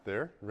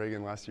there.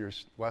 Reagan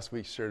last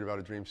week shared about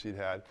a dream she'd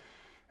had.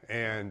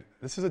 And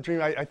this is a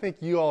dream, I think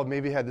you all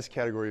maybe had this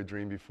category of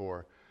dream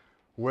before,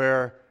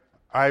 where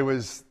I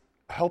was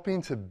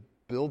helping to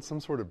build some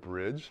sort of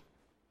bridge,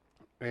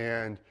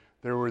 and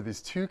there were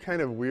these two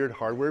kind of weird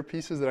hardware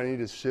pieces that I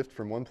needed to shift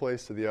from one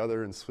place to the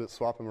other and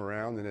swap them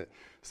around, and it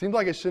seemed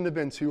like it shouldn't have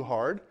been too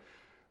hard,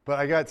 but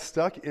I got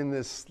stuck in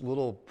this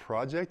little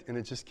project, and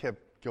it just kept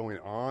going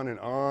on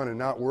and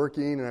not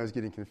working, and I was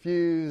getting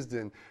confused,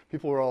 and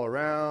people were all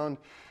around,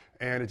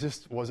 and it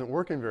just wasn't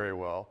working very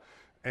well.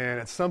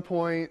 And at some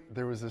point,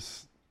 there was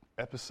this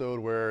episode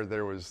where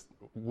there was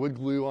wood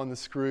glue on the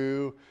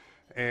screw,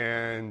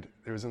 and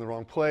it was in the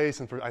wrong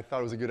place, and I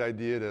thought it was a good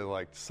idea to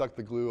like suck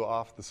the glue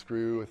off the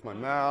screw with my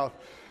mouth.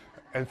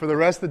 And for the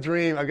rest of the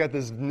dream, I've got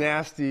this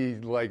nasty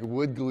like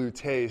wood glue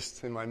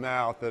taste in my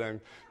mouth that I'm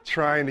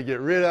trying to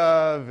get rid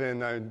of,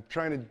 and I'm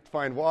trying to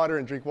find water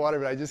and drink water,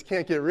 but I just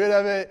can't get rid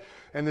of it.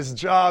 And this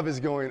job is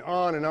going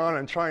on and on.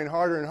 I'm trying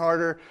harder and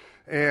harder,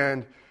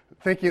 and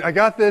thinking, I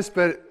got this,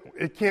 but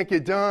it can't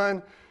get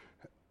done.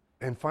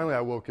 And finally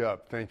I woke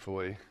up,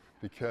 thankfully,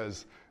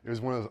 because it was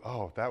one of those,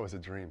 oh, that was a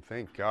dream.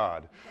 Thank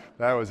God.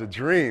 That was a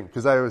dream,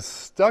 because I was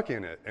stuck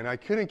in it, and I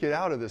couldn't get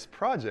out of this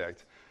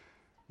project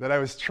that I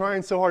was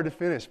trying so hard to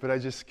finish, but I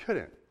just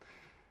couldn't.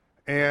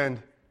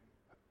 And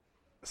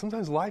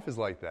sometimes life is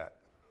like that.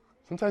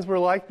 Sometimes we're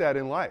like that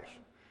in life.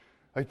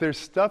 Like there's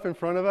stuff in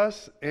front of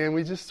us, and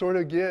we just sort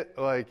of get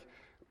like,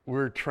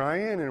 we're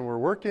trying and we're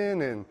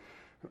working and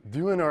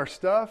doing our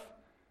stuff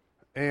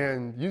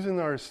and using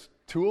our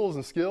tools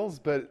and skills,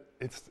 but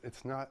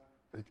it's not,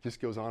 it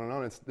just goes on and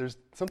on. There's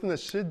something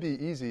that should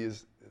be easy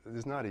is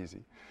not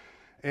easy.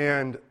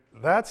 And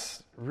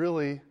that's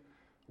really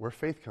where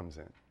faith comes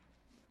in.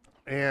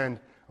 And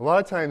a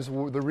lot of times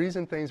the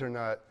reason things are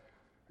not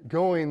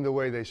going the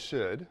way they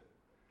should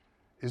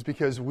is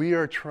because we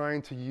are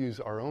trying to use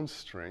our own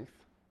strength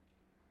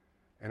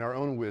and our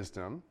own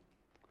wisdom,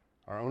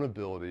 our own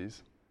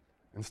abilities,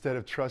 instead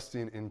of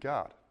trusting in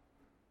God.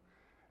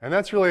 And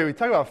that's really, we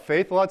talk about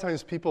faith, a lot of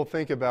times people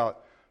think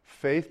about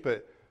faith,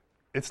 but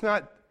it's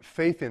not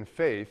faith in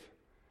faith,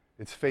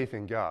 it's faith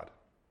in God.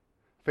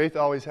 Faith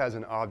always has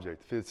an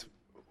object.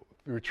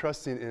 We're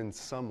trusting in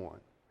someone.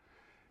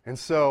 And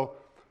so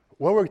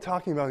what we're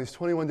talking about in these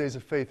 21 days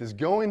of faith is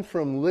going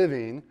from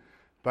living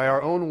by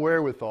our own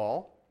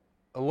wherewithal,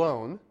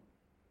 alone,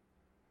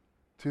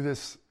 to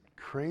this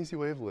crazy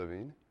way of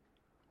living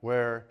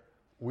where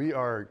we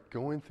are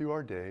going through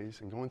our days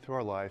and going through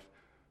our life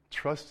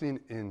trusting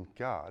in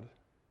God,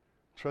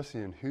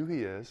 trusting in who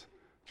He is,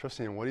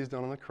 trusting in what He's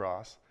done on the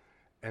cross,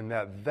 and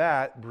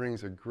that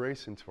brings a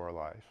grace into our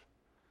life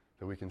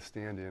that we can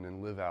stand in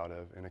and live out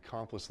of and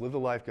accomplish, live the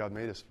life God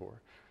made us for.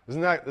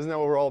 Isn't that what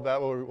we're all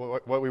about,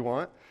 what we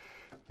want?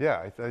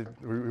 Yeah,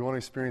 we want to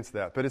experience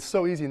that. But it's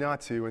so easy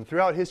not to, and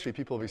throughout history,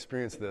 people have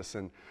experienced this.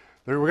 And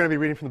we're going to be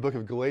reading from the book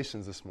of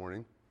Galatians this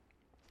morning.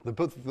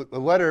 The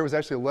letter was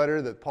actually a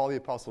letter that Paul the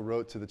Apostle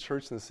wrote to the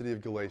church in the city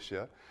of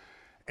Galatia,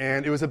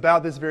 and it was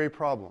about this very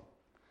problem.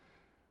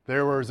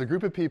 There was a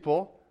group of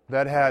people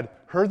that had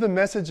heard the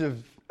message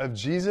of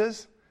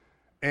Jesus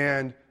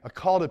and a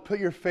call to put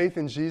your faith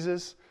in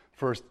Jesus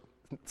for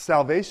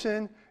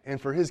salvation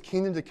and for His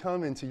kingdom to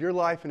come into your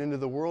life and into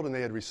the world, and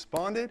they had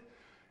responded,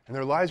 and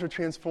their lives were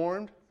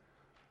transformed,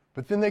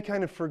 but then they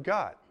kind of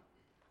forgot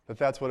that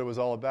that's what it was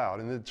all about.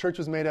 And the church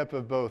was made up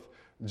of both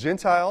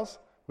Gentiles,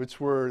 which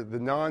were the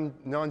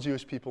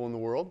non-Jewish people in the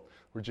world,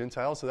 were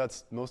Gentiles, so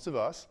that's most of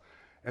us.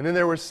 And then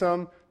there were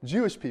some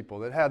Jewish people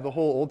that had the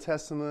whole Old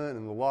Testament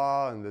and the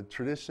law and the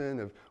tradition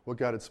of what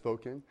God had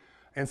spoken.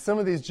 And some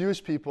of these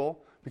Jewish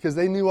people, because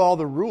they knew all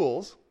the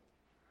rules,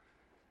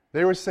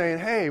 they were saying,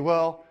 hey,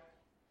 well,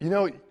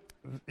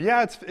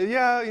 it's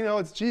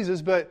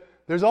Jesus, but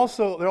there are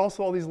also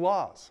all these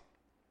laws.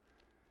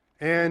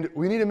 And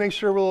we need to make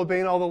sure we're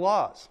obeying all the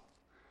laws.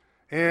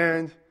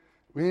 And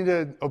we need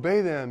to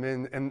obey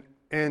them.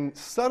 And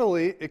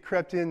subtly, it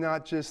crept in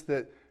not just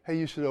that, hey,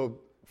 you should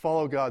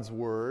follow God's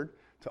word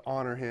to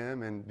honor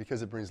Him, and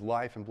because it brings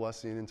life and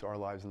blessing into our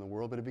lives in the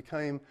world, but it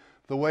became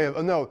the way of,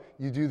 oh no,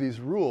 you do these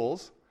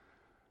rules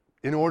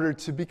in order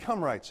to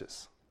become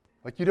righteous.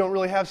 Like you don't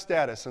really have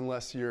status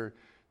unless you're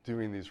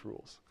doing these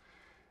rules.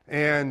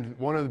 And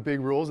one of the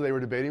big rules they were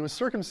debating was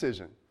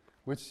circumcision,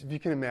 which, if you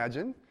can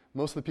imagine,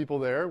 most of the people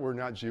there were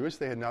not Jewish.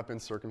 They had not been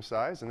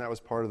circumcised, and that was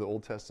part of the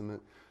Old Testament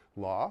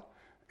law.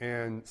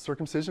 And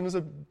circumcision was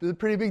a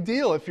pretty big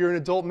deal if you're an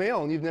adult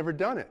male and you've never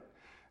done it.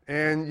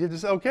 And you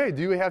just, okay,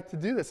 do we have to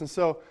do this? And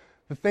so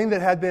the thing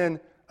that had been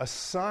a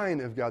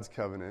sign of God's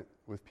covenant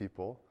with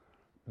people,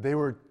 they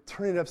were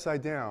turning it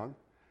upside down,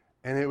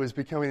 and it was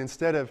becoming,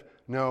 instead of,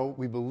 no,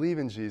 we believe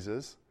in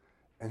Jesus,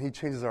 and He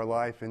changes our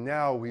life, and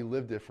now we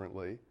live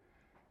differently,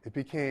 it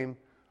became,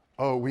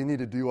 oh, we need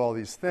to do all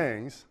these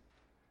things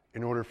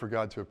in order for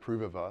God to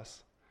approve of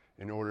us,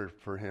 in order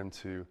for Him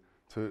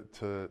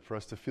for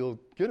us to feel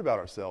good about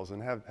ourselves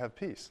and have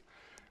peace.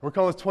 We're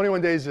calling this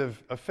 21 Days of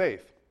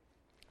Faith.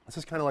 This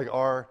is kind of like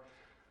our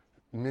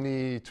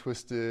mini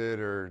twisted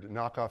or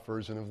knockoff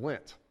version of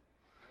Lent.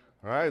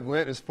 All right,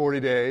 Lent is 40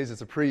 days.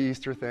 It's a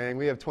pre-Easter thing.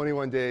 We have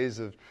 21 days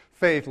of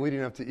faith leading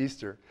up to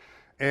Easter.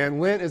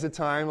 And Lent is a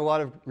time, a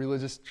lot of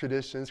religious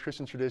traditions,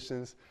 Christian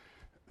traditions,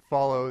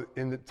 follow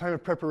in the time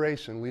of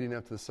preparation leading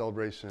up to the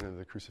celebration of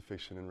the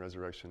crucifixion and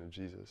resurrection of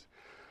Jesus.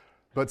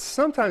 But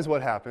sometimes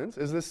what happens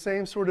is the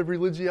same sort of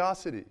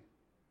religiosity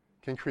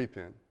can creep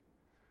in,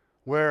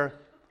 where,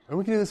 and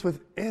we can do this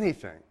with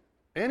anything,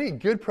 any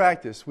good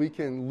practice, we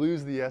can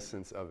lose the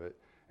essence of it,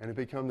 and it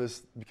become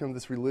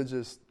this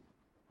religious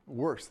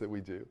works that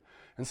we do.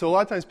 And so a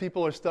lot of times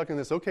people are stuck in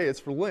this, okay, it's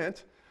for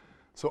Lent,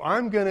 so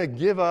I'm going to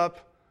give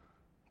up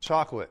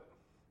chocolate,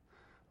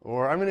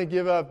 or I'm going to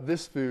give up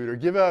this food, or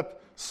give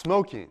up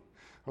smoking,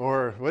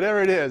 or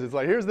whatever it is. It's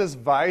like, here's this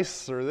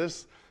vice, or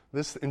this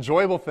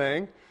enjoyable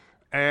thing,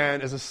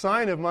 and as a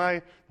sign of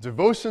my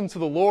devotion to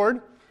the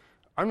Lord,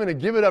 I'm going to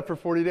give it up for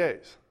 40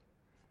 days.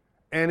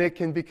 And it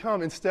can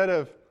become,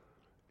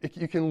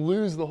 you can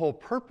lose the whole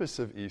purpose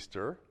of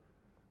Easter,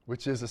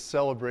 which is a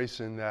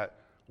celebration that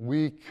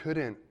we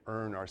couldn't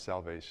earn our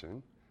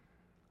salvation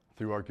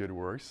through our good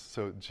works.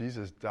 So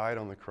Jesus died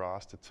on the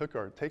cross to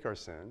take our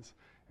sins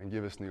and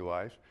give us new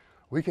life.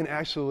 We can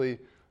actually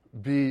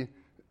be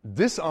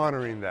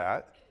dishonoring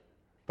that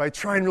by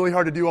trying really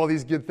hard to do all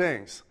these good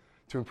things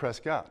to impress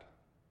God.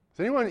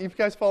 Does anyone, you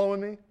guys following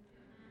me?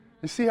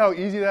 You see how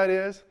easy that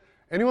is?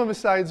 Anyone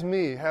besides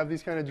me have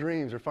these kind of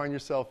dreams or find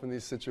yourself in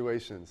these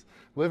situations,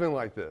 living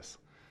like this?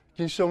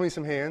 Can you show me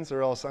some hands,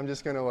 or else I'm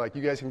just going to,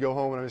 you guys can go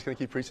home and I'm just going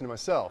to keep preaching to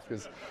myself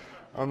because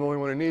I'm the only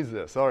one who needs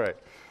this. All right.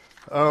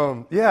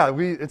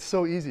 It's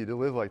so easy to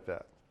live like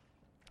that.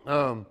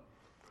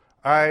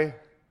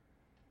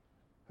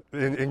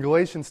 In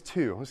Galatians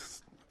 2,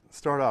 let's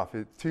start off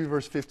at 2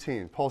 verse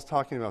 15. Paul's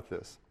talking about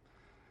this.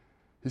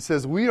 He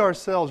says, we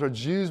ourselves are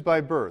Jews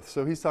by birth.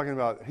 So he's talking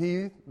about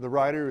the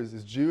writer,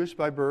 is Jewish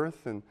by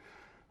birth, and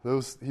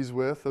those he's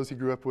with, those he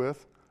grew up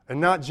with,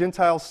 and not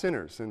Gentile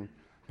sinners. And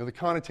the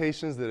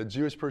connotations that a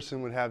Jewish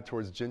person would have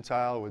towards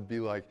Gentile would be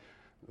like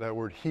that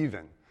word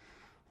heathen.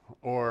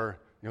 Or,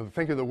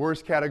 think of the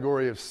worst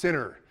category of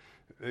sinner.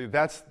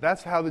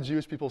 That's how the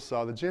Jewish people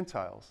saw the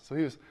Gentiles.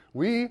 So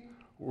we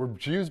were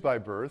Jews by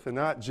birth and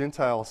not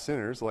Gentile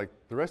sinners like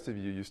the rest of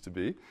you used to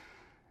be.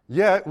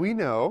 Yet we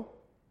know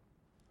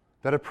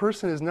that a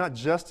person is not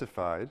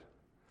justified,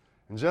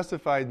 and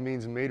justified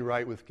means made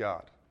right with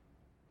God.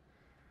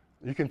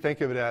 You can think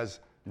of it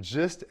as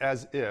just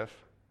as if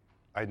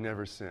I'd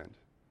never sinned.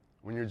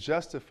 When you're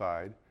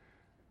justified,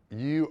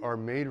 you are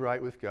made right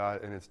with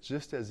God, and it's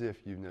just as if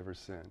you've never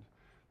sinned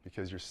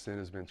because your sin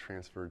has been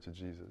transferred to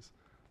Jesus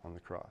on the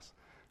cross.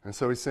 And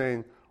so he's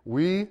saying,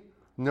 we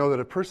know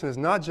that a person is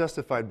not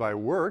justified by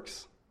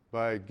works,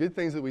 by good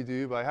things that we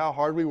do, by how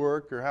hard we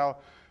work, or how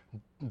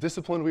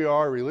disciplined we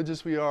are,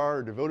 religious we are,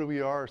 or devoted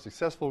we are, or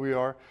successful we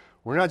are.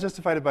 We're not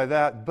justified by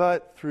that,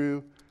 but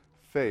through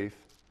faith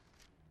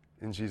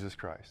in Jesus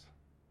Christ.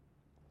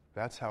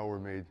 That's how we're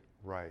made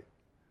right.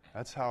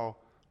 That's how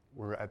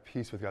we're at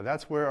peace with God.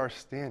 That's where our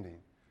standing,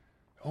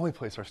 the only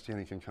place our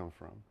standing can come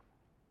from.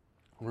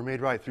 We're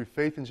made right through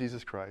faith in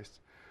Jesus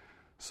Christ.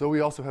 So we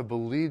also have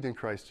believed in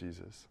Christ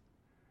Jesus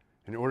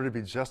in order to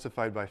be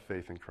justified by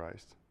faith in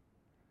Christ.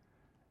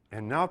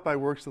 And not by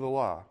works of the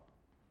law,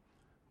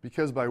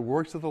 because by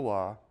works of the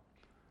law,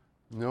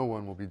 no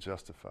one will be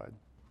justified.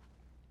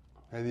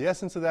 And the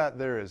essence of that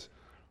there is,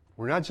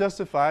 we're not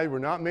justified, we're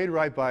not made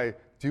right by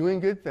doing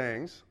good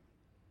things.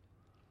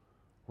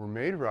 We're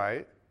made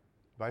right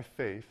by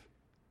faith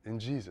in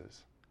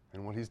Jesus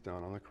and what he's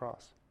done on the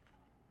cross.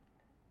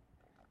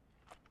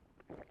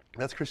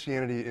 That's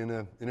Christianity in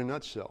a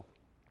nutshell.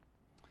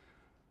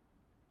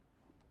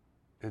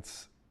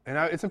 It's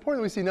important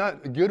that we see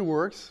not good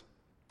works,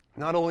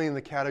 not only in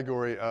the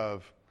category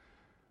of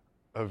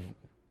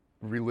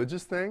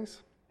religious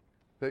things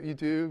that you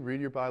do,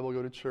 read your Bible,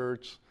 go to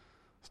church,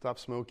 stop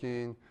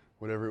smoking,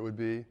 whatever it would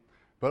be,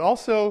 but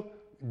also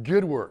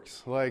good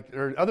works,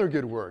 or other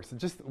good works,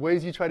 just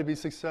ways you try to be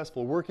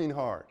successful, working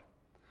hard,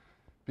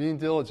 being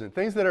diligent,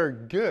 things that are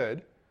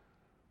good,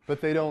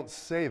 but they don't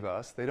save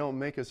us, they don't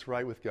make us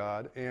right with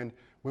God, and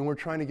when we're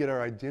trying to get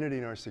our identity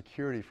and our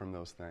security from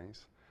those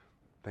things,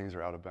 things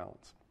are out of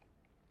balance.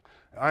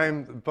 A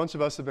bunch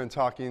of us have been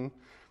talking,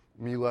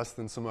 me less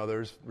than some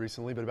others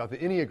recently, but about the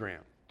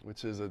Enneagram,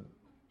 which is an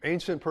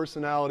ancient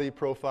personality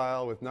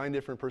profile with 9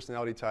 different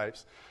personality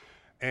types,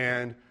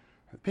 and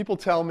people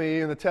tell me,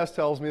 and the test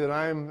tells me, that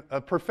I'm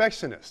a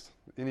perfectionist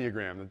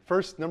Enneagram, the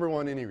first number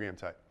 1 Enneagram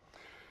type.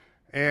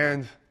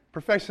 And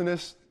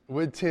perfectionists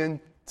would tend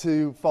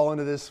to fall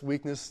into this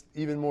weakness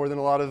even more than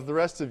a lot of the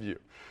rest of you.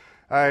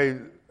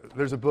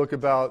 There's a book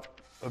about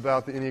the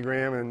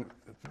Enneagram, and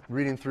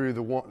reading through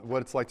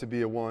what it's like to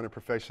be a 1, a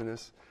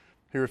perfectionist.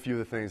 Here are a few of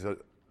the things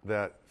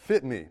that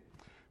fit me.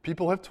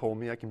 People have told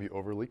me I can be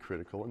overly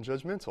critical and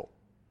judgmental.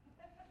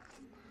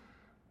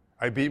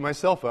 I beat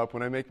myself up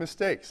when I make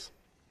mistakes.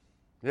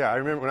 Yeah, I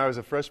remember when I was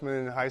a freshman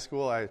in high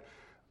school, I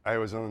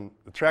was on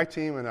the track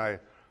team, and I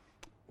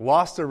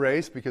lost a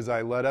race because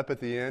I let up at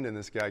the end, and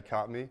this guy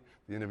caught me at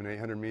the end of an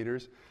 800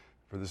 meters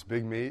for this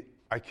big meet.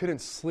 I couldn't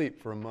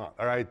sleep for a month.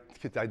 Or I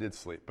did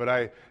sleep, but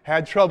I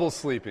had trouble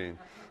sleeping.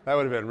 That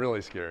would have been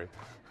really scary.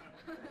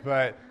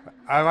 But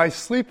my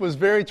sleep was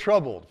very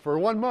troubled for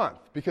 1 month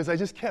because I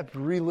just kept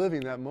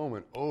reliving that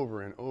moment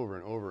over and over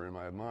and over in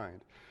my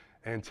mind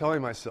and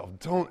telling myself,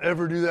 don't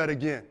ever do that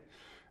again.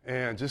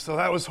 And just, so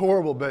that was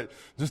horrible, but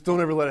just don't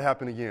ever let it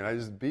happen again. I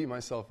just beat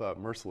myself up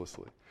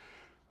mercilessly.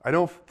 I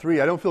don't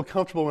feel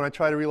comfortable when I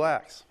try to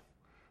relax.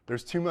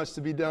 There's too much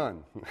to be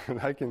done.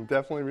 And I can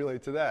definitely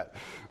relate to that.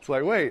 It's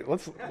like, wait,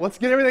 let's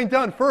get everything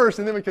done first,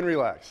 and then we can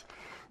relax.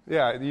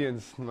 Yeah,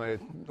 Ian's, my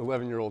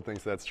 11-year-old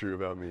thinks that's true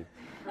about me.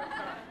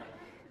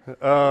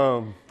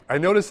 I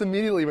notice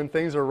immediately when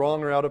things are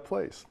wrong or out of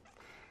place.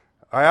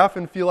 I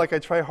often feel like I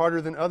try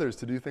harder than others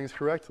to do things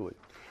correctly.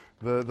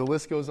 The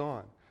list goes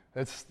on.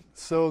 It's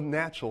so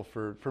natural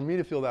for me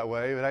to feel that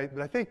way,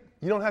 but I think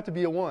you don't have to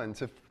be a one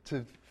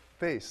to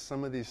face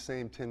some of these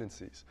same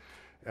tendencies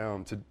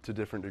to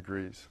different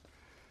degrees.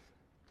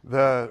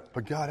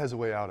 But God has a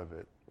way out of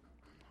it,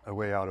 a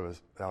way out of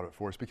it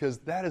for us, because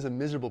that is a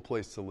miserable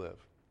place to live.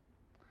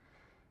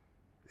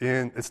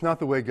 And it's not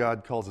the way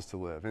God calls us to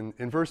live.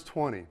 In verse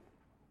 20,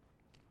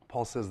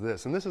 Paul says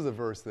this, and this is a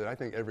verse that I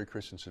think every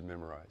Christian should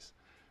memorize.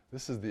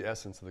 This is the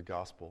essence of the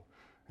gospel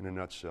in a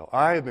nutshell.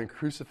 I have been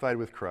crucified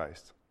with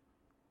Christ.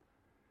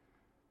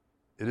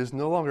 It is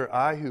no longer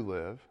I who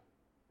live,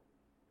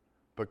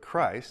 but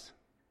Christ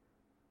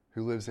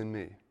who lives in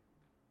me.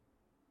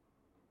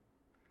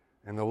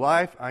 And the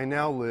life I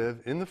now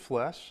live in the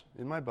flesh,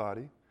 in my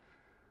body,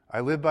 I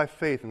live by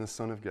faith in the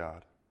Son of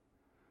God,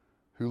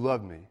 who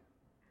loved me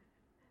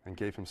and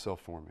gave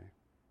himself for me.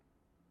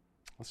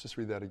 Let's just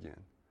read that again.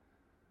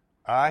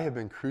 I have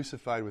been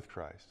crucified with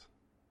Christ.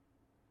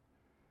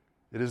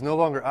 It is no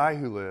longer I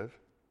who live,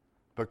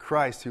 but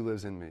Christ who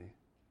lives in me.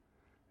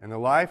 And the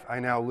life I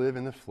now live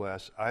in the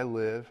flesh, I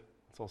live,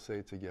 let's all say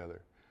it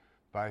together,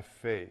 by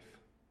faith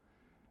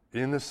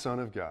in the Son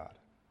of God,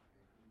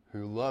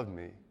 who loved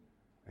me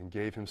and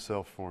gave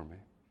himself for me.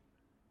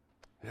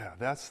 Yeah,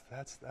 that's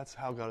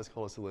how God has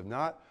called us to live.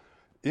 Not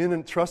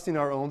in trusting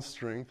our own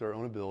strength, our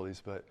own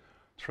abilities, but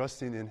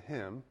trusting in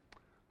him,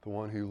 the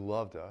one who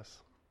loved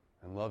us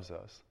and loves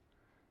us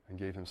and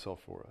gave himself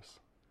for us.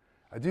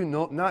 I do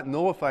not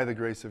nullify the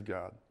grace of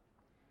God.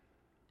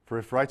 For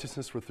if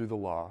righteousness were through the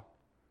law,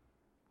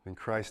 then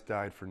Christ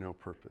died for no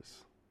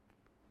purpose.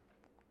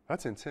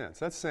 That's intense.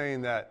 That's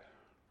saying that,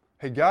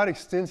 hey, God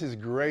extends his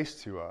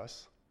grace to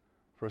us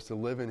for us to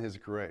live in his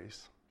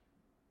grace.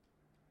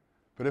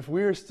 But if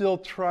we are still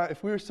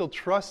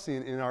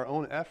trusting in our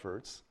own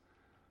efforts,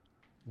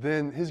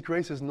 then his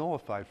grace is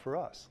nullified for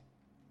us.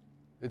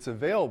 It's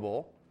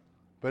available,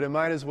 but it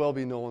might as well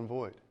be null and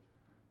void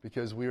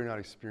because we are not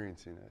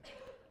experiencing it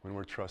when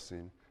we're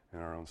trusting in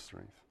our own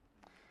strength.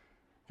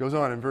 Goes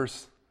on in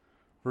verse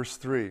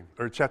 3,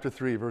 or chapter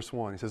 3, verse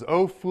 1. He says,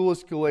 "O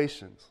foolish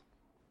Galatians,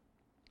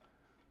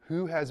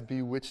 who has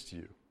bewitched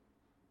you?"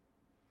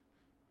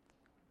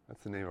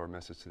 That's the name of our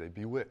message today,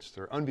 bewitched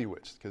or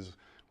unbewitched, because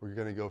we're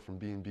going to go from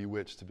being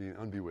bewitched to being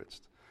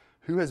unbewitched.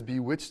 Who has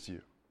bewitched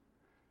you?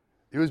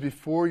 It was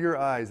before your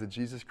eyes that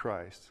Jesus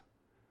Christ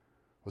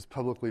was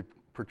publicly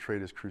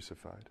portrayed as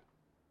crucified.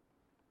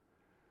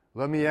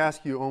 Let me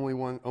ask you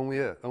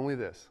only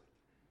this.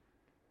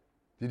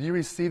 Did you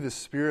receive the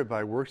Spirit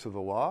by works of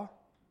the law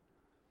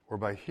or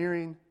by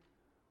hearing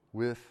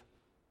with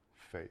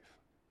faith?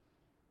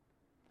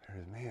 There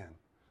it is, man,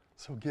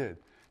 so good.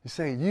 He's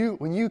saying,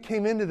 when you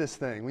came into this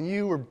thing, when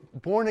you were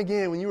born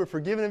again, when you were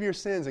forgiven of your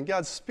sins and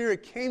God's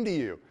Spirit came to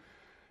you,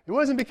 it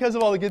wasn't because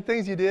of all the good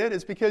things you did.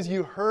 It's because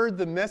you heard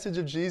the message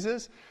of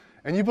Jesus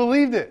and you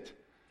believed it.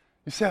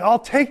 You said, I'll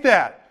take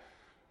that.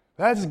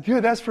 That's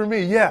good. That's for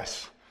me.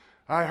 Yes.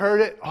 I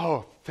heard it.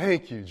 Oh,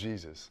 thank you,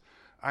 Jesus.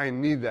 I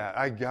need that.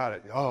 I got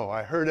it. Oh,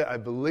 I heard it. I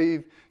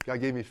believe.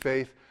 God gave me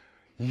faith.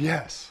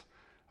 Yes.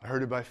 I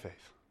heard it by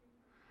faith.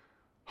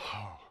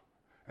 Oh.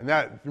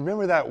 And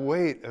remember that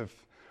weight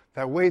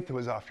that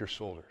was off your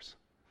shoulders.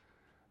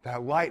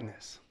 That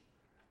lightness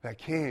that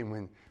came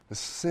when the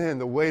sin,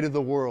 the weight of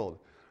the world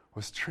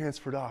was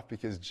transferred off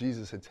because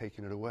Jesus had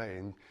taken it away.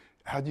 And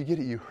how did you get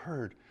it? You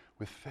heard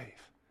with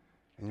faith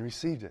and you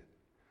received it.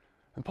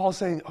 And Paul's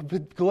saying, oh,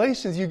 but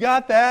Galatians, you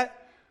got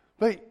that,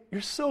 but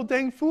you're so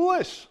dang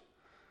foolish.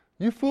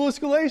 You foolish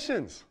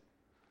Galatians.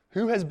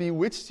 Who has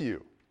bewitched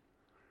you?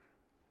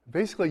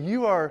 Basically,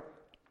 you are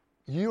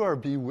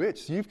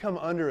bewitched. You've come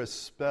under a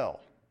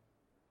spell.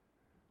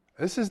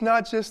 This is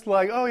not just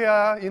like, oh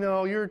yeah,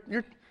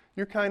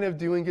 you're kind of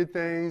doing good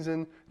things,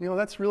 and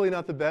that's really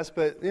not the best,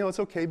 but it's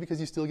okay because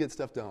you still get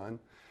stuff done,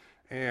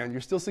 and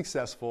you're still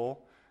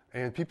successful,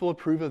 and people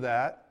approve of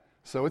that,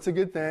 so it's a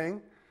good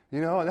thing,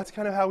 and that's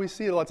kind of how we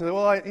see it a lot today.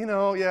 Well,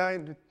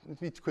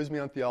 if you quiz me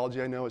on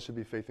theology, I know it should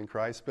be faith in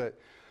Christ, but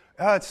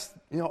it's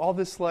all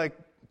this like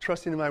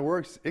trusting in my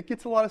works, it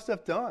gets a lot of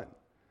stuff done,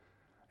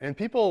 and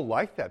people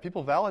like that.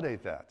 People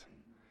validate that.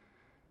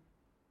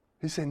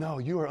 He's saying, no,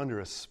 you are under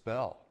a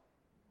spell.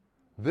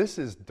 This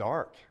is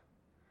dark.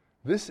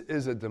 This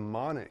is a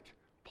demonic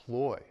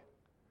ploy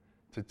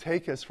to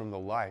take us from the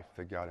life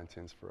that God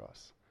intends for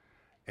us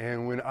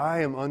And when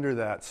I am under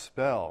that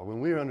spell, when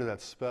we are under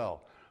that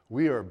spell,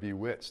 we are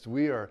bewitched.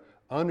 We are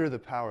under the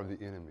power of the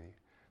enemy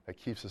that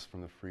keeps us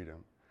from the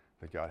freedom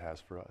that God has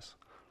for us.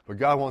 But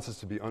God wants us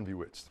to be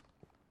unbewitched.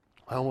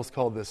 I almost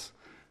called this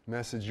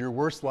message, Your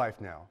Worst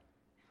Life Now.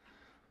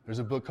 There's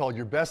a book called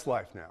Your Best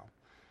Life Now.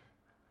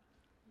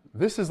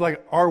 This is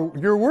like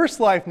your worst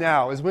life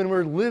now is when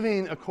we're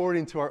living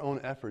according to our own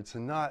efforts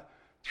and not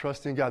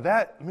trusting God.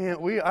 I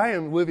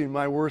am living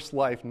my worst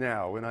life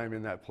now when I'm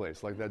in that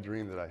place, like that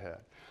dream that I had.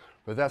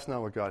 But that's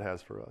not what God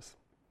has for us.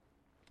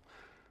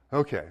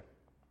 Okay.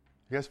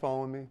 You guys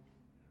following me?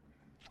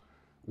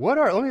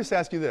 Let me just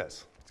ask you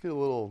this.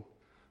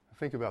 Let's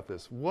think about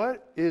this.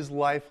 What is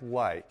life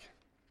like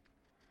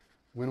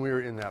when we are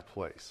in that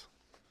place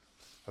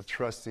of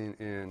trusting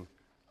in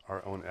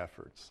our own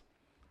efforts?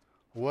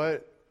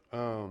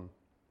 How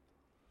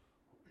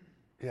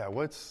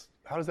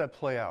does that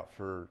play out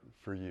for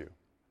you?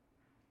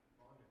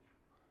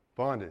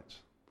 Bondage.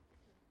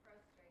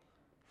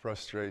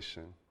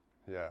 Frustration.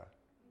 Yeah.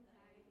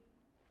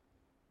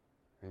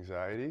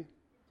 Anxiety.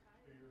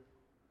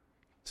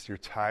 You're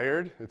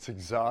tired. It's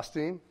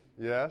exhausting.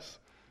 Yes.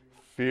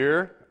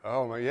 Fear.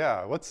 Oh my,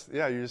 yeah.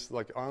 You're just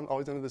like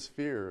always under this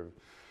fear of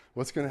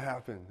what's going to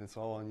happen. It's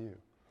all on you.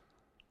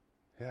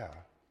 Yeah.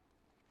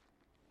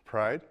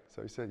 Pride. Is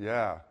that what you said?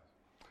 Yeah.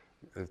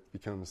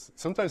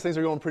 Sometimes things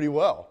are going pretty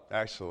well,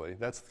 actually.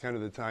 That's kind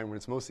of the time when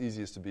it's most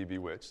easiest to be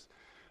bewitched,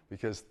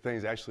 because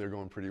things actually are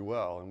going pretty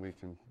well and we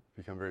can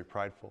become very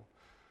prideful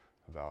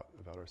about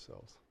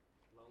ourselves.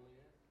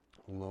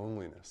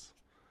 Loneliness.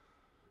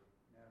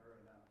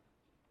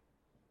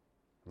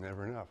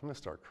 Never enough. I'm going to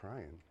start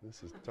crying.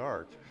 This is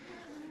dark.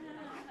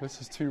 This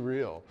is too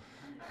real.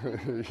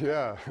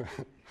 Yeah.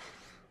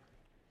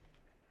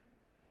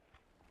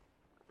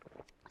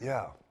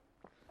 Yeah.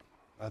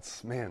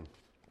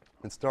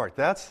 It's dark.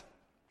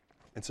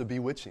 It's a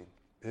bewitching.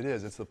 It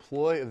is. It's the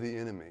ploy of the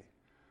enemy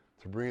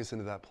to bring us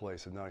into that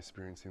place of not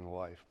experiencing the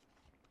life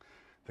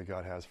that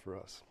God has for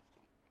us.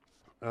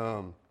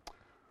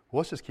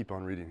 Let's just keep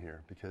on reading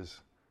here because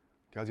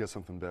God's got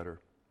something better.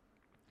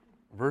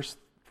 Verse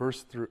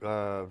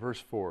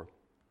 4.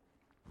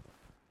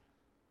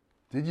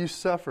 Did you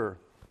suffer?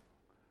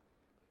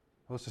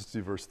 Let's just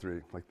do verse 3,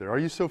 like there. Are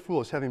you so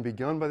foolish, having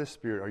begun by the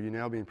Spirit, are you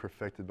now being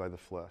perfected by the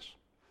flesh?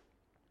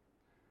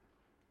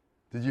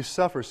 Did you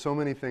suffer so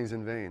many things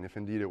in vain, if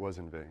indeed it was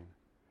in vain?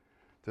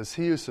 Does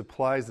he who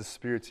supplies the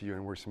Spirit to you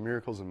and works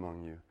miracles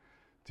among you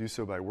do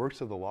so by works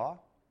of the law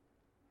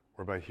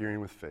or by hearing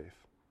with faith?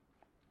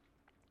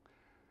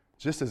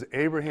 Just as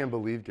Abraham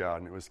believed God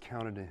and it was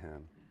counted to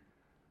him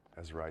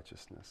as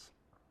righteousness.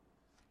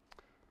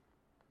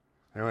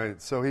 Anyway,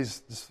 so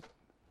he's just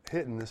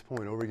hitting this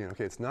point over again.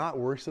 Okay, it's not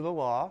works of the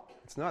law.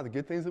 It's not the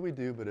good things that we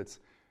do, but it's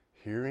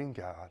hearing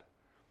God,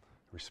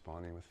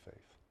 responding with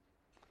faith.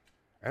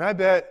 And I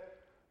bet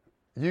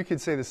you could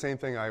say the same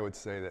thing I would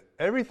say, that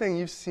everything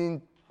you've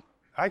seen,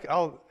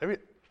 I'll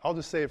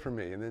just say it for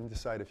me and then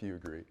decide if you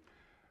agree.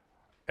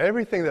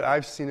 Everything that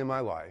I've seen in my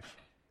life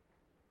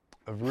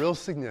of real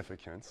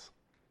significance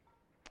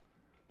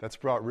that's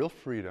brought real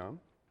freedom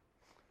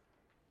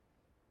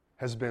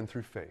has been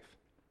through faith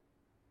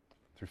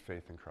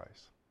in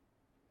Christ,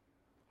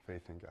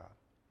 faith in God.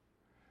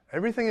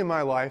 Everything in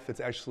my life that's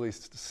actually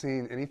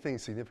seen anything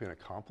significant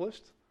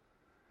accomplished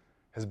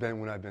has been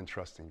when I've been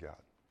trusting God.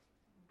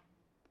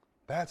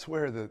 That's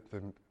where the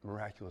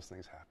miraculous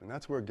things happen.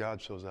 That's where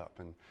God shows up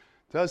and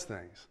does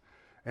things.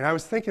 And I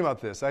was thinking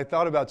about this. I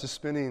thought about just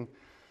spending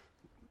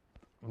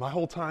my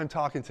whole time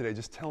talking today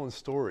just telling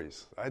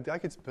stories. But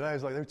I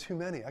was like, there are too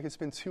many. I could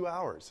spend 2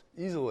 hours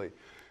easily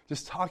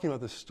just talking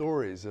about the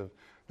stories of,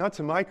 not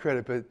to my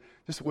credit, but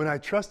just when I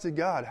trusted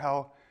God,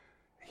 how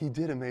he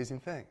did amazing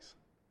things.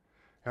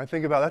 And I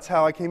think about that's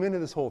how I came into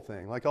this whole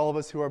thing, like all of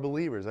us who are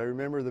believers. I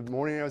remember the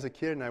morning I was a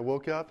kid and I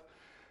woke up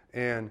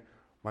and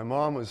my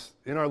mom was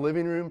in our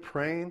living room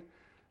praying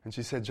and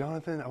she said,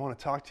 Jonathan, I want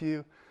to talk to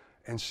you.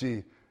 And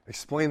she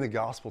explained the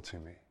gospel to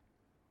me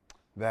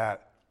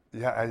that,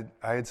 I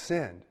had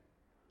sinned,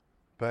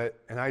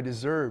 and I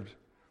deserved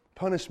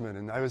punishment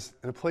and I was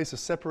in a place of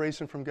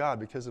separation from God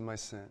because of my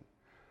sin.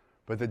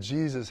 But that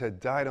Jesus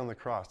had died on the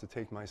cross to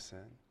take my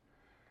sin.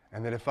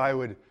 And that if I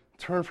would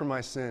turn from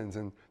my sins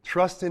and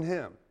trust in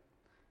him,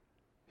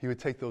 he would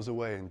take those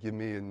away and give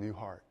me a new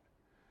heart.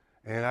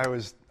 And I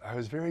was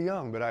very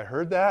young, but I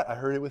heard that. I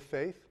heard it with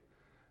faith.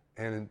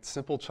 And in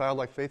simple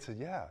childlike faith said,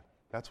 yeah,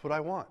 that's what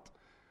I want.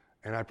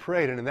 And I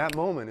prayed, and in that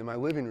moment, in my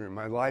living room,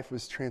 my life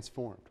was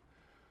transformed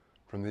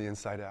from the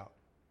inside out.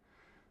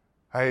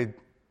 I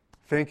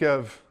think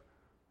of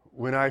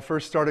when I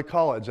first started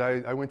college,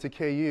 I went to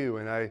KU,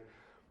 and I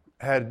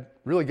had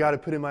really God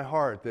had put in my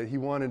heart that he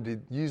wanted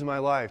to use my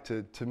life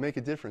to make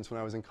a difference when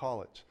I was in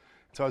college.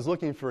 So I was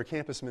looking for a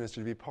campus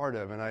ministry to be part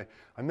of, and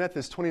I met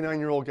this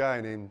 29-year-old guy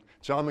named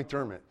John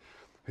McDermott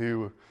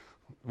who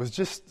was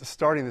just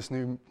starting this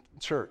new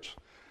church.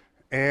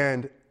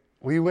 And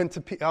we went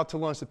out to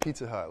lunch at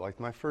Pizza Hut,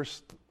 like my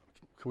first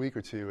week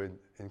or two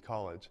in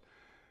college.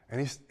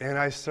 And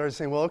I started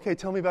saying, well, okay,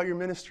 tell me about your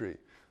ministry.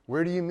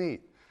 Where do you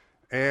meet?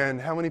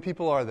 And how many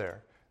people are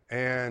there?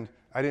 And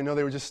I didn't know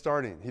they were just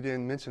starting. He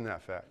didn't mention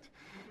that fact.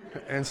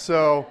 And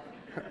so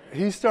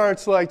he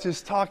starts like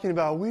just talking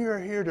about, we are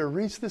here to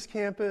reach this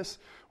campus.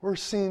 We're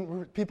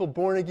seeing people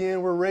born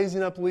again. We're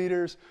raising up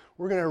leaders.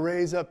 We're going to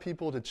raise up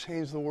people to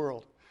change the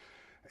world.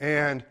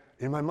 And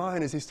in my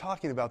mind, as he's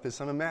talking about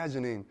this, I'm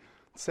imagining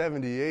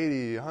 70,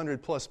 80,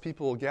 100 plus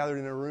people gathered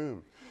in a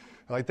room.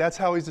 Like, that's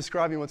how he's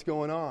describing what's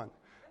going on.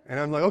 And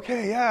I'm like,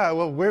 okay, yeah,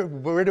 well,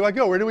 where do I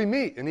go? Where do we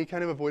meet? And he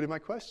kind of avoided my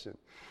question.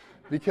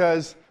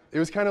 Because it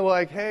was kind of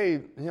like,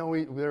 hey,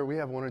 we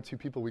have one or two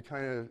people we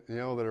kind of,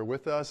 that are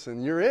with us,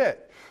 and you're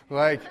it.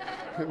 Like,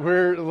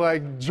 we're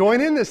like,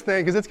 join in this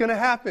thing, because it's going to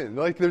happen.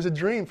 Like, there's a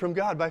dream from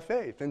God by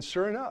faith. And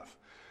sure enough,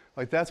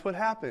 like, that's what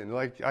happened.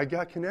 Like, I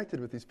got connected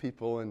with these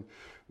people, and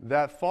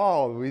that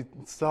fall, we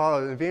saw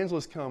an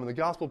evangelist come, and the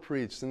gospel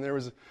preached, and there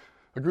was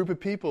a group of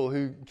people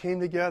who came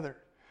together.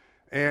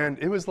 And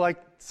it was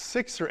like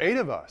 6 or 8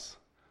 of us.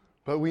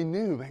 But we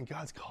knew, man,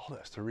 God's called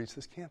us to reach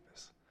this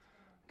campus.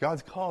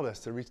 God's called us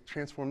to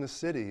transform this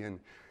city. And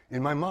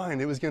in my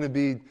mind, it was going to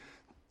be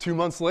 2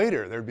 months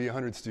later, there'd be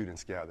 100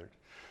 students gathered.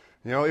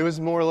 It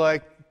was more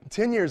like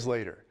 10 years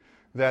later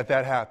that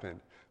happened.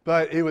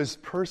 But it was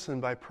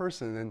person by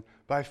person and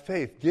by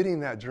faith, getting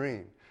that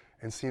dream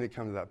and seeing it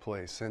come to that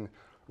place. And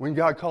when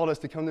God called us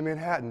to come to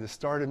Manhattan to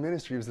start a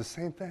ministry, it was the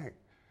same thing.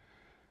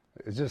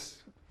 It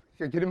just,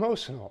 I get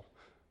emotional.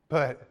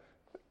 But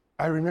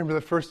I remember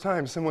the first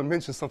time someone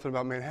mentioned something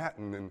about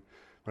Manhattan, and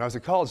when I was a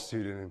college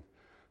student, and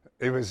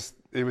it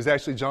was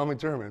actually John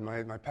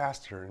McDermott, my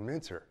pastor and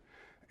mentor,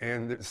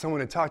 and someone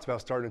had talked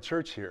about starting a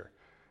church here,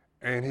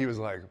 and he was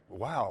like,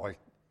 "Wow, like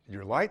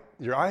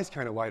your eyes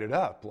kind of lighted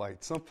up,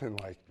 like something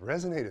like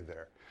resonated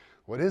there.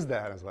 What is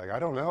that?" I was like, "I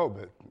don't know,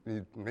 but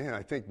man,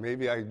 I think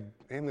maybe I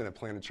am going to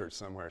plant a church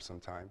somewhere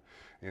sometime,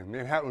 and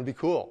Manhattan would be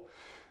cool."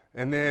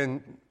 And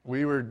then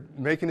we were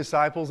making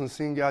disciples and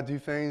seeing God do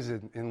things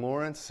in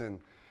Lawrence. And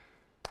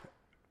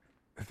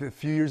a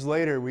few years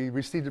later, we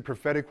received a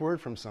prophetic word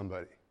from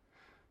somebody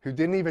who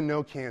didn't even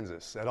know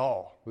Kansas at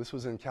all. This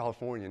was in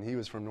California, and he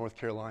was from North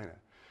Carolina.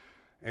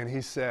 And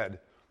he said,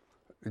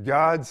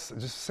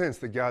 just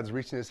sensed that God's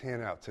reaching his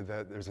hand out to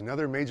that. There's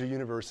another major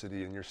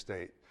university in your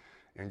state,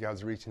 and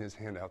God's reaching his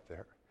hand out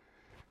there.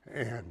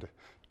 And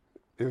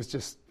it was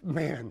just,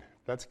 man,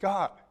 that's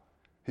God.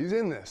 He's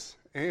in this.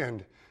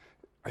 And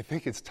I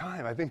think it's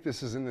time. I think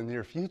this is in the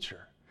near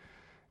future.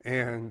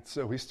 And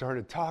so we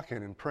started talking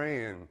and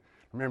praying.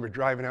 I remember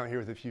driving out here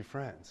with a few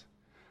friends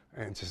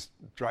and just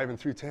driving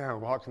through town,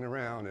 walking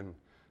around, and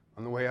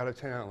on the way out of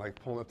town, like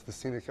pulling up to the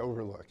scenic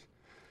overlook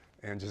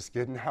and just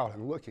getting out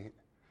and looking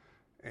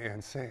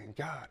and saying,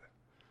 God,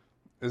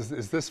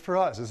 is this for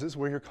us? Is this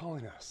where you're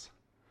calling us?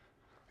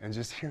 And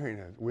just hearing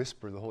it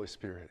whisper the Holy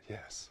Spirit,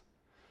 yes,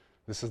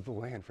 this is the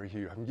land for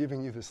you. I'm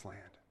giving you this land.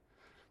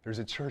 There's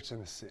a church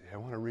in the city. I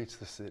want to reach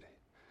the city.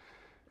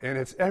 And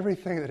it's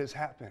everything that has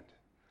happened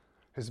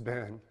has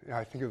been,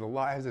 I think of the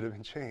lives that have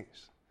been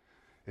changed.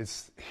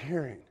 It's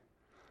hearing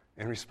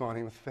and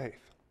responding with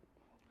faith.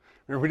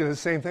 Remember, we did the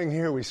same thing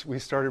here. We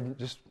started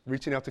just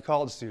reaching out to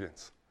college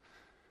students.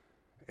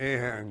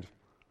 And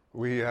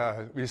we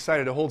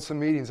decided to hold some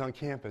meetings on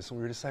campus. And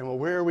we were deciding, well,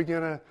 where are we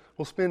going to,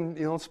 we'll spend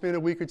a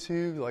week or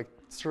two like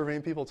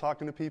surveying people,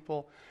 talking to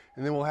people.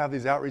 And then we'll have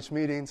these outreach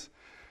meetings.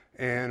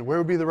 And where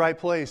would be the right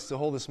place to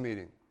hold this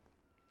meeting?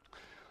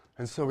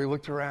 And so we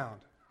looked around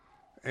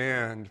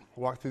and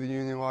walked through the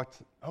Union,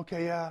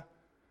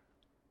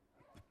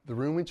 the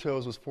room we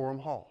chose was Forum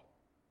Hall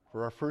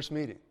for our first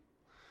meeting.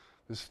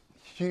 This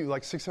huge,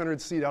 like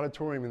 600-seat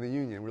auditorium in the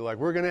Union. We're like,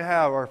 we're going to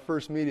have our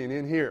first meeting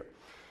in here.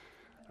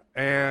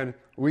 And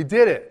we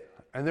did it.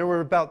 And there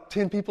were about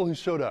 10 people who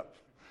showed up.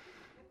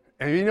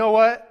 And you know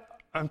what?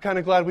 I'm kind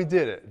of glad we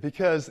did it,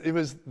 because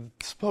it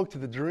spoke to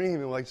the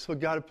dream, and like so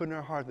God had put in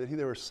our heart that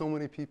there were so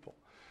many people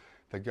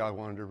that God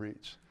wanted to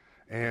reach.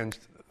 And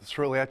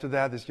shortly after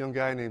that, this young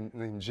guy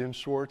named Jim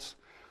Schwartz,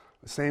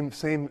 same.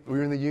 We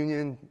were in the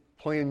Union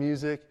playing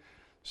music,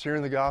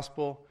 sharing the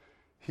gospel.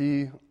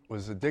 He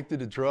was addicted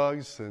to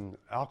drugs and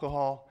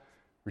alcohol,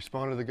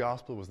 responded to the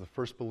gospel, was the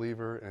first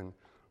believer, and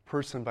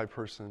person by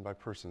person by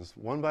person,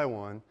 one by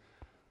one,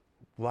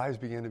 lives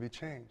began to be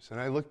changed. And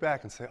I look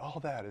back and say, all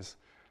that is,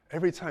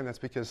 every time that's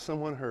because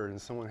someone heard and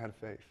someone had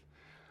faith.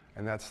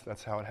 And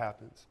that's how it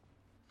happens.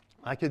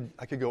 I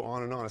could go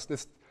on and on.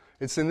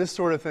 It's in this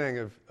sort of thing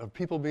of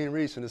people being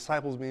reached and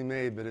disciples being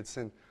made, but it's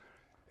in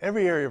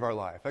every area of our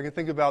life. I can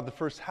think about the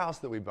first house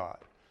that we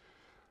bought,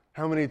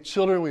 how many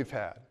children we've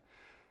had,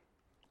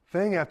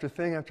 thing after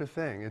thing after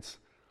thing. It's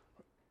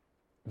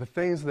the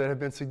things that have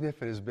been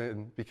significant has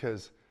been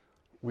because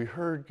we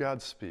heard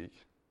God speak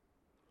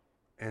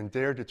and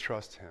dared to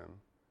trust him,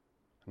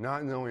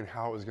 not knowing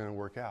how it was going to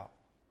work out.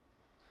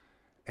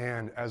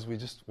 And as we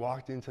just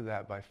walked into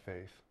that by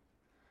faith,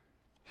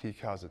 he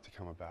caused it to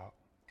come about.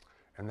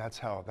 And that's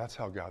how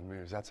God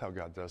moves. That's how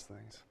God does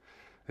things.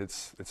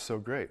 It's so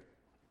great.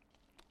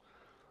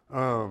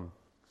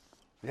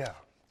 Yeah.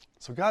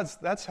 So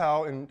that's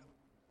how, and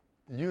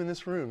you in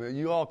this room,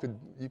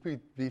 you could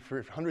be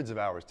for hundreds of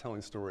hours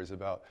telling stories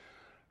about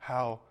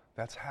how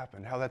that's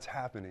happened, how that's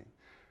happening,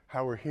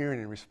 how we're hearing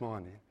and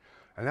responding.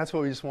 And that's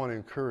what we just want to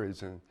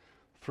encourage and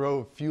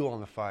throw fuel on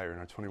the fire in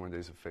our 21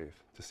 days of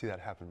faith to see that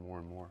happen more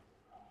and more.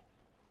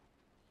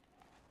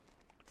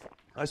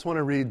 I just want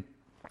to read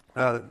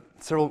the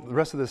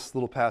rest of this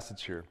little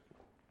passage here.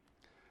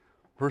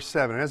 Verse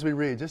 7, and as we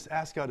read, just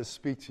ask God to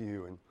speak to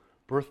you and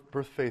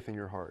birth faith in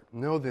your heart.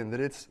 Know then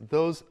that it's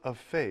those of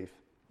faith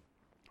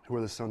who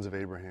are the sons of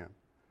Abraham.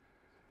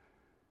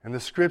 And the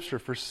Scripture,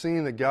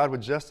 foreseeing that God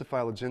would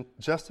justify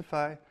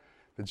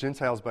the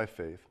Gentiles by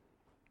faith,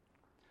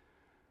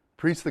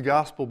 preached the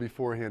gospel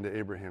beforehand to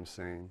Abraham,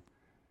 saying,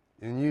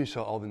 in you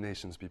shall all the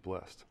nations be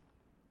blessed.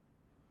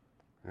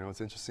 You know,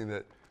 it's interesting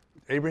that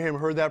Abraham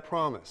heard that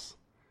promise.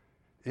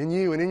 In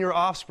you and in your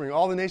offspring,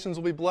 all the nations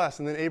will be blessed.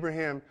 And then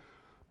Abraham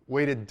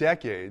waited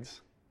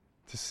decades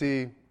to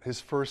see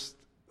his first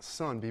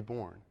son be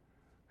born,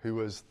 who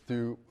was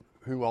through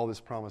who all this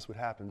promise would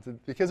happen.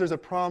 Because there's a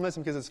promise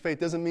and because it's faith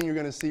doesn't mean you're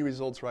going to see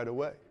results right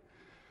away.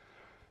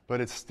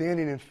 But it's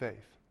standing in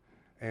faith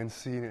and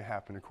seeing it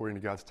happen according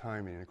to God's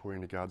timing and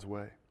according to God's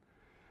way.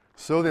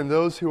 So then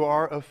those who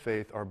are of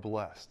faith are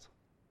blessed,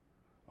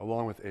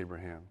 along with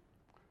Abraham,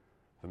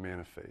 the man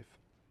of faith.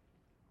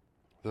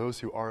 Those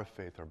who are of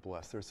faith are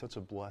blessed. There's such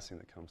a blessing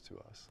that comes to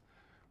us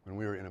when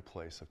we are in a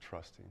place of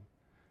trusting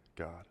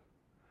God.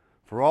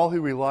 For all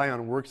who rely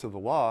on works of the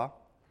law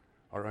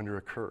are under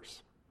a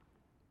curse.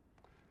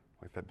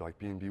 Like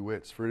being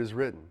bewitched. For it is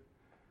written,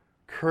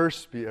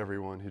 cursed be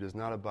everyone who does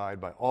not abide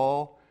by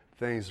all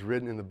things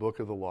written in the book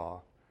of the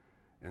law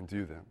and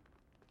do them.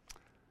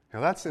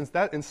 Now that's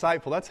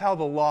insightful. That's how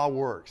the law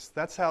works.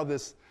 That's how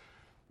this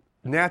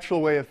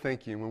natural way of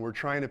thinking, when we're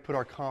trying to put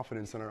our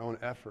confidence in our own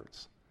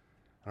efforts,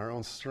 our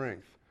own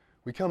strength,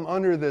 we come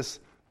under this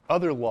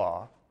other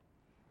law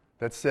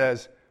that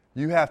says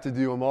you have to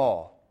do them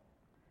all.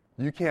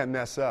 You can't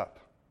mess up.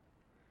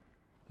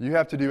 You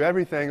have to do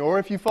everything, or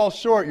if you fall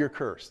short, you're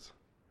cursed.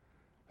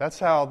 That's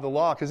how the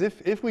law, because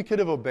if we could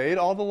have obeyed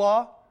all the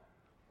law,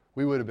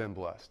 we would have been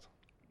blessed.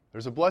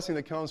 There's a blessing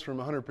that comes from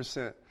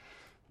 100%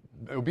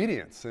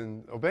 obedience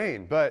and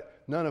obeying,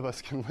 but none of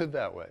us can live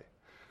that way.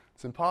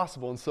 It's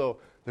impossible, and so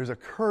there's a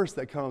curse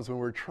that comes when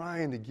we're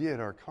trying to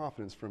get our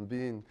confidence from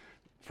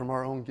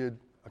our own good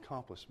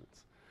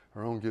accomplishments,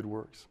 our own good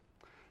works.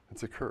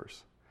 It's a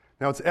curse.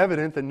 Now it's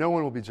evident that no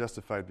one will be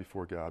justified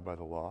before God by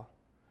the law,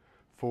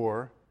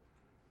 for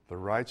the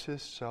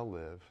righteous shall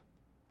live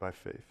by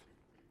faith.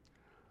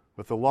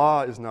 But the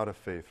law is not of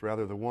faith,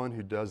 rather the one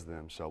who does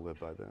them shall live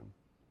by them.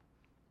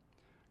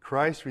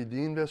 Christ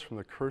redeemed us from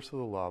the curse of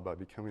the law by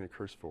becoming a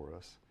curse for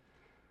us.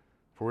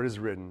 For it is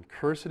written,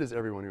 cursed is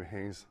everyone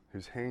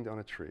who's hanged on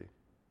a tree.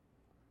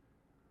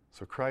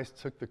 So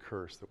Christ took the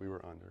curse that we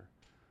were under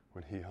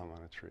when he hung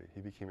on a tree.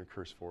 He became a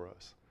curse for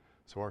us,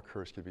 so our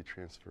curse could be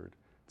transferred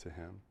to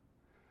him.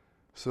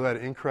 So that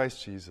in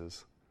Christ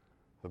Jesus,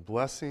 the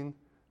blessing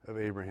of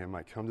Abraham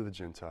might come to the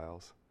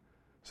Gentiles,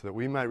 so that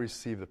we might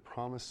receive the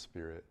promised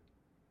Spirit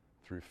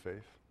through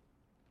faith.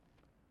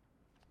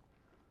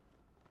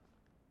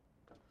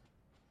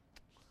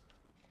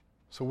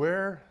 So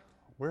where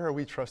are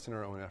we trusting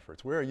our own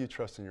efforts? Where are you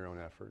trusting your own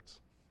efforts?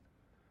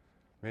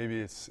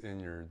 Maybe it's in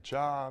your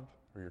job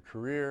or your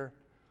career.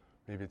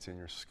 Maybe it's in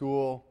your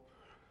school.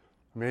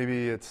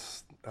 Maybe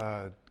it's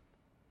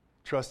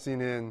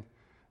trusting in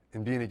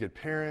being a good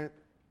parent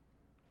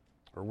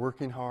or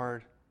working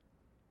hard.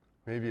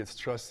 Maybe it's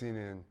trusting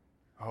in,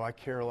 I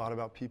care a lot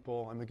about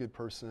people. I'm a good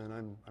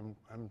person.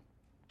 I'm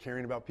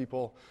caring about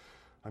people.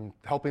 I'm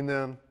helping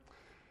them.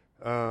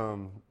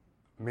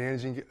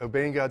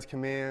 Obeying God's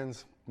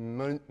commands,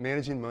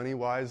 managing money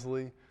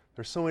wisely.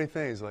 There's so many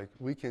things. Like,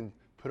 we can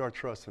put our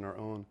trust in our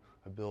own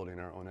ability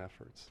and our own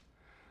efforts.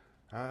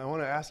 I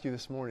want to ask you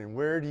this morning,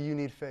 where do you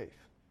need faith?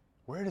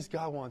 Where does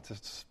God want to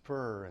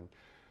spur and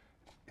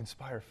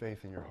inspire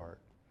faith in your heart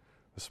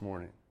this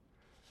morning?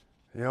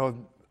 You know,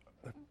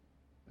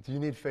 do you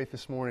need faith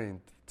this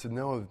morning to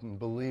know and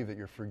believe that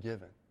you're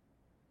forgiven,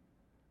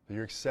 that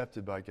you're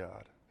accepted by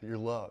God, that you're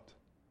loved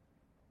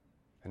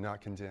and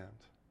not condemned?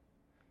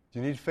 Do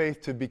you need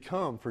faith to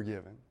become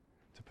forgiven,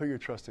 to put your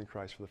trust in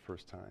Christ for the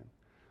first time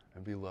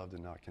and be loved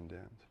and not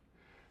condemned?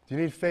 Do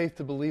you need faith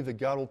to believe that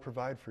God will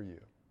provide for you?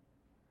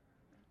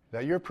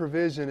 That your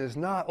provision is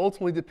not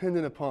ultimately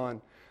dependent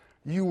upon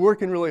you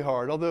working really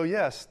hard, although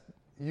yes,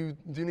 you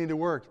do need to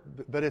work,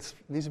 but it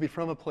needs to be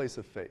from a place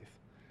of faith,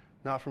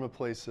 not from a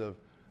place of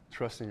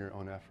trusting your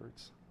own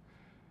efforts.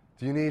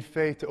 Do you need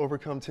faith to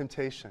overcome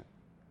temptation,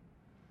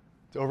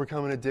 to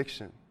overcome an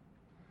addiction,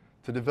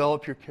 to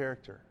develop your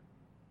character?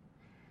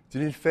 Do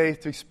you need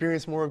faith to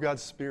experience more of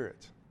God's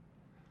Spirit?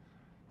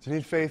 Do you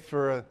need faith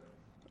for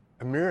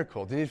a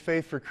miracle? Do you need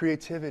faith for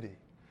creativity?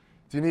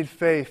 Do you need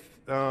faith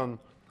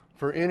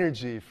for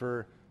energy,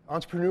 for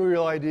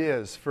entrepreneurial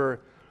ideas, for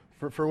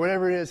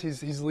whatever it is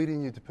He's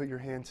leading you to put your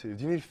hand to?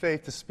 Do you need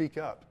faith to speak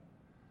up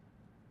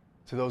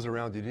to those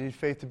around you? Do you need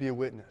faith to be a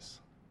witness?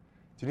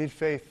 Do you need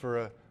faith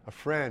for a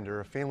friend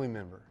or a family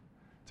member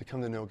to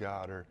come to know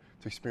God or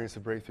to experience the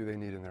breakthrough they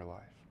need in their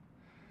life?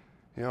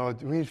 You know,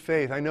 we need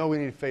faith. I know we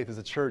need faith as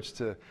a church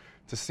to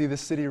see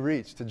this city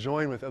reached, to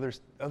join with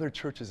other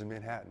churches in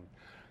Manhattan,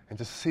 and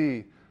to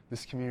see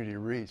this community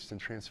reached and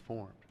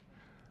transformed.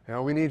 You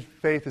know, we need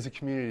faith as a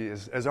community,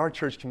 as our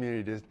church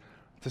community,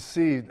 to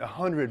see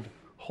 100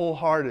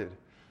 wholehearted,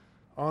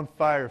 on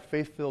fire,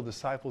 faith-filled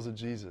disciples of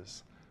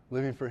Jesus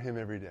living for him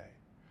every day.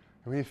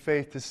 And we need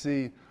faith to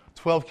see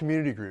 12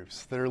 community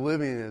groups that are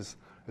living as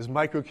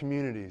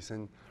micro-communities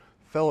and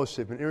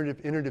fellowship and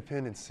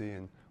interdependency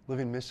and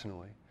living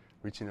missionally,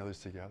 reaching others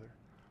together.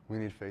 We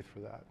need faith for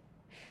that.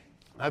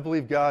 I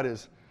believe God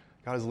is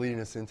leading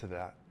us into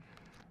that.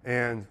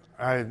 And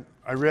I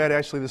read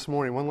actually this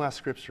morning one last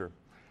scripture.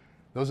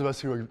 Those of us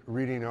who are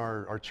reading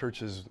our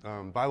church's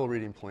Bible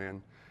reading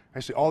plan,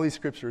 actually all these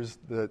scriptures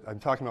that I'm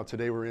talking about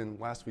today were in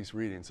last week's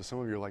reading. So some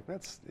of you are like,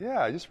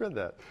 I just read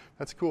that.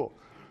 That's cool.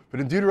 But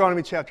in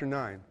Deuteronomy chapter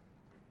 9,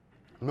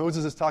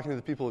 Moses is talking to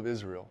the people of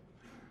Israel.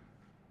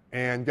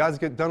 And God's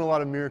done a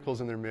lot of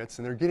miracles in their midst,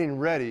 and they're getting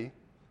ready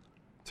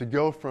to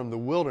go from the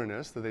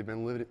wilderness that they've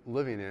been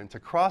living in to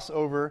cross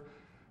over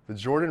the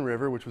Jordan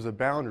River, which was a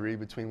boundary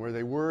between where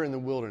they were in the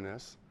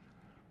wilderness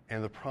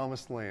and the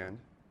promised land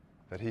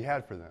that he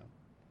had for them.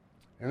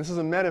 And this is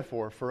a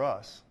metaphor for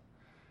us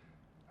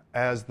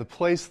as the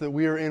place that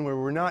we are in where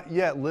we're not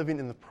yet living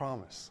in the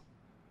promise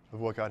of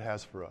what God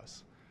has for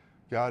us.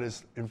 God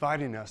is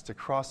inviting us to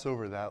cross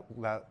over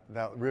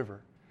that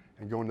river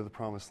and go into the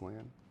promised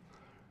land.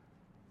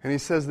 And he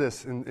says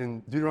this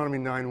in Deuteronomy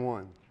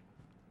 9:1.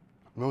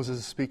 Moses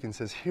is speaking,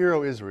 says, "Hear,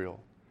 O Israel,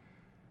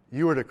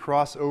 you are to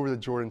cross over the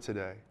Jordan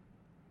today,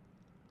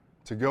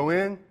 to go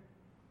in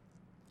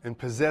and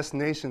possess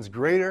nations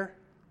greater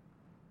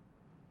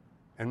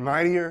and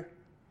mightier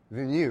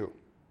than you."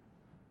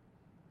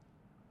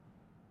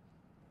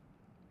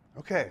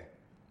 Okay,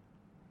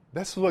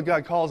 that's what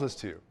God calls us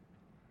to.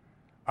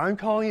 I'm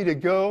calling you to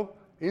go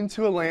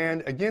into a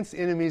land against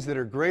enemies that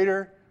are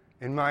greater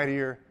and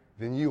mightier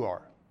than you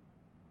are.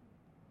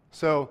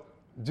 So,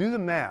 do the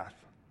math.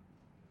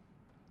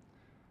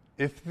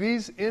 If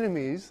these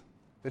enemies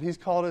that he's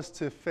called us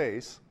to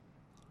face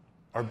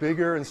are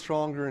bigger and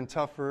stronger and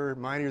tougher,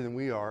 mightier than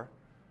we are,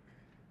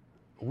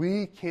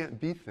 we can't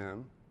beat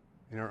them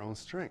in our own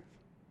strength.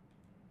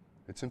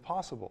 It's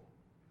impossible.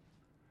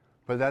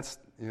 But that's,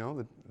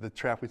 the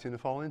trap we tend to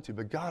fall into.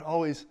 But God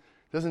always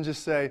doesn't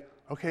just say,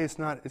 okay, it's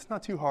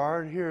not too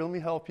hard. Here, let me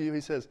help you.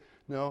 He says,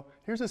 no,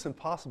 here's this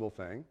impossible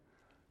thing.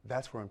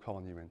 That's where I'm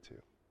calling you into.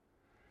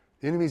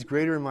 Enemies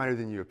greater and mightier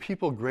than you, a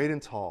people great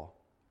and tall,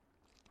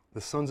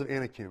 the sons of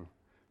Anakim,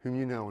 whom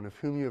you know, and of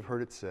whom you have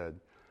heard it said,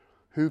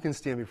 who can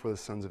stand before the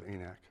sons of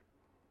Anak?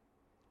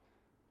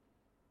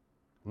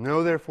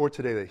 Know therefore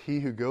today that he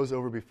who goes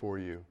over before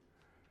you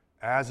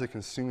as a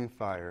consuming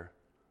fire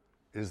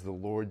is the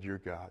Lord your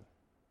God.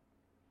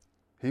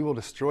 He will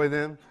destroy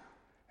them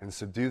and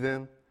subdue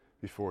them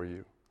before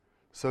you.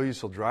 So you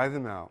shall drive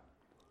them out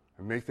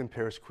and make them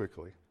perish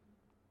quickly,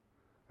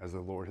 as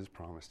the Lord has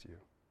promised you.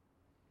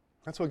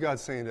 That's what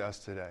God's saying to us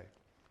today.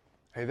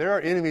 Hey, there are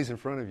enemies in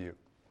front of you.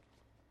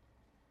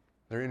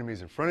 There are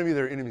enemies in front of you.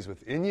 There are enemies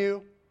within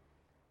you.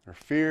 There are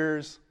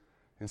fears,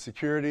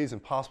 insecurities,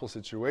 impossible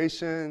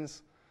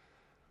situations,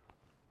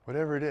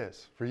 whatever it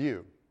is for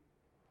you.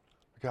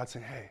 But God's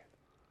saying, hey,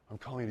 I'm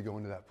calling you to go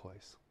into that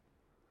place.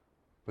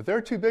 But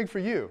they're too big for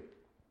you.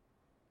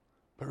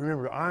 But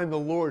remember, I'm the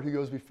Lord who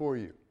goes before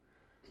you.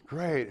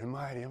 Great and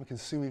mighty, I'm a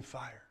consuming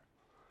fire.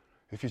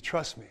 If you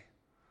trust me,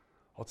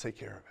 I'll take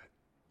care of it.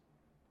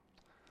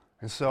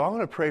 And so I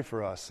want to pray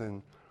for us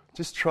and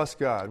just trust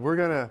God. We're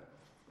going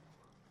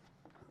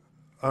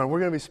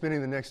to be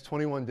spending the next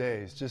 21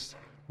 days just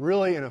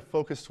really in a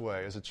focused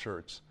way as a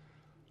church,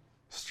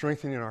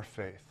 strengthening our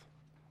faith.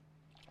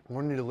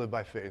 We need to live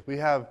by faith. We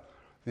have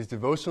these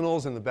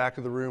devotionals in the back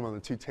of the room on the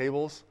two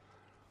tables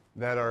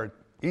that are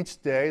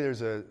each day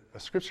there's a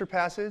scripture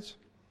passage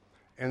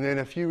and then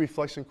a few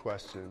reflection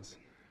questions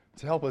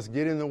to help us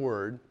get in the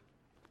Word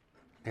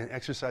and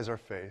exercise our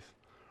faith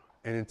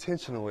and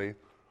intentionally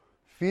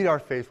feed our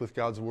faith with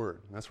God's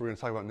Word. And that's what we're going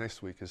to talk about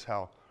next week, is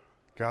how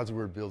God's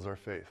Word builds our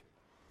faith.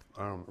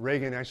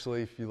 Reagan,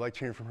 actually, if you liked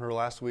hearing from her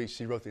last week,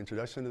 she wrote the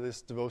introduction to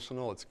this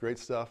devotional. It's great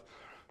stuff.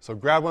 So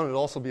grab one. It'll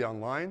also be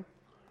online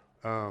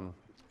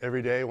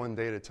every day, one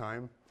day at a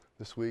time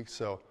this week.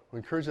 So we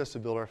encourage us to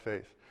build our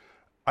faith.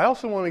 I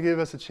also want to give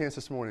us a chance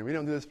this morning. We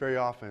don't do this very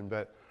often,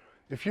 but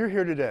if you're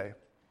here today,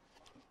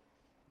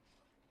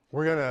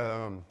 we're going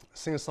to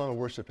sing a song of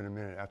worship in a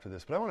minute after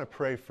this. But I want to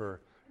pray for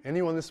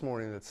anyone this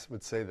morning that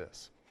would say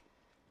this.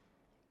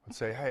 Would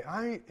say, hey,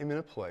 I am in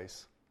a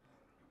place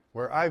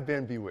where I've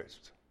been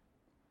bewitched.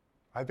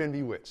 I've been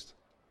bewitched.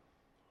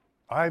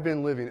 I've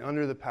been living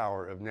under the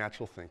power of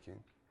natural thinking,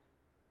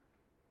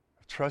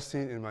 of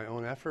trusting in my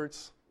own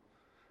efforts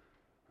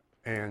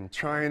and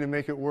trying to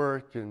make it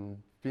work and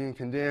being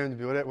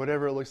condemned,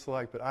 whatever it looks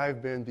like, but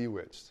I've been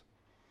bewitched.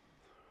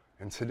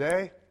 And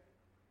today,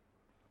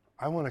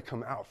 I want to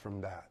come out from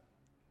that.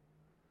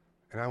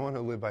 And I want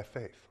to live by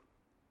faith.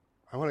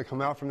 I want to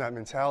come out from that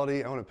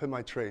mentality. I want to put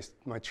my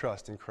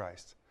trust in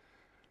Christ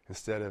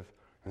instead of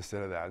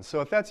instead of that. And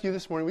so if that's you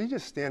this morning, will you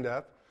just stand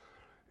up?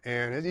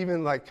 And it's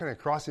even like kind of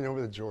crossing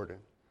over the Jordan,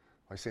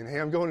 like saying, hey,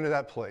 I'm going into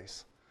that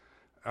place.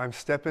 I'm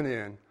stepping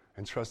in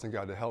and trusting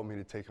God to help me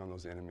to take on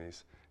those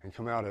enemies and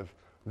come out of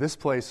this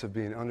place of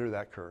being under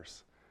that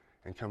curse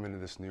and come into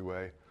this new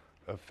way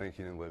of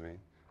thinking and living.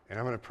 And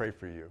I'm going to pray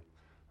for you.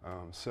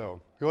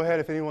 So go ahead.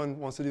 If anyone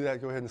wants to do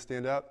that, go ahead and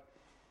stand up.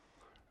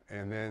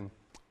 And then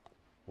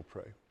we'll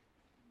pray.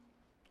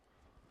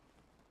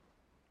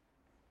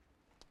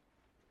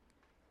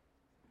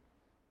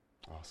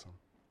 Awesome.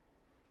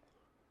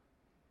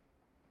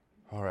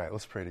 All right,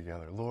 let's pray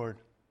together. Lord,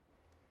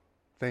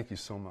 thank you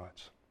so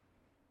much.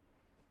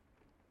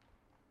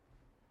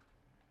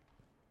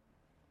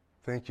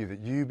 Thank you that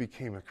you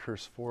became a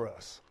curse for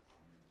us.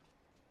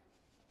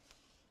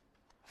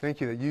 Thank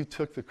you that you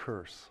took the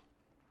curse.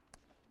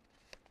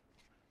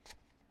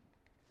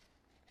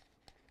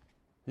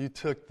 You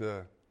took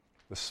the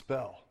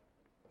spell,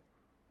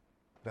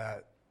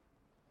 that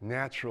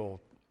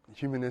natural,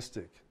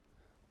 humanistic,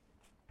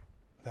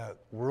 that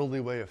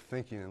worldly way of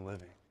thinking and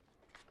living.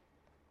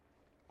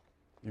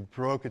 You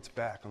broke its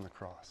back on the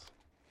cross.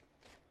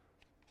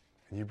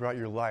 And you brought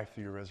your life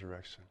through your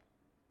resurrection.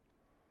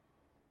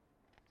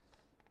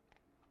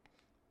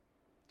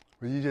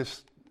 Will you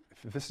just,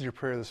 if this is your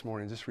prayer this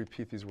morning, just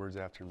repeat these words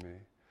after me.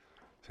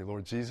 Say,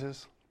 Lord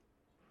Jesus,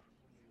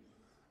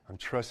 I'm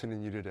trusting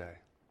in you today.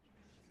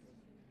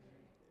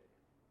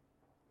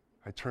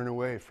 I turn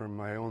away from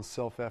my own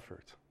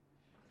self-effort,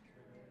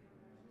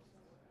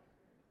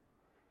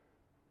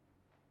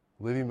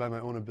 living by my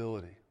own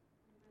ability.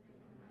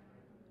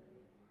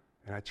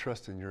 And I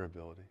trust in your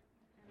ability.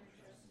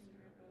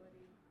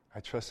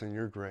 I trust in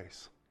your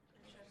grace.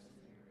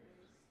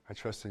 I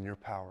trust in your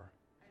power.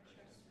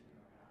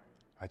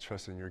 I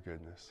trust in your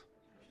goodness.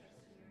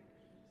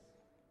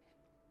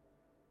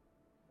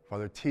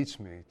 Father, teach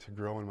me to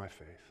grow in my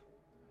faith.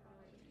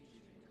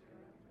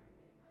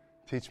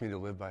 Teach me to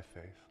live by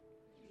faith.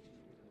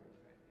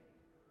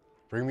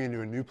 Bring me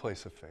into a new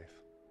place of faith.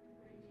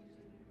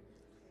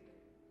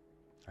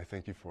 I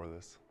thank you for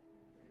this.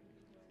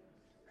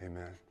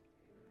 Amen.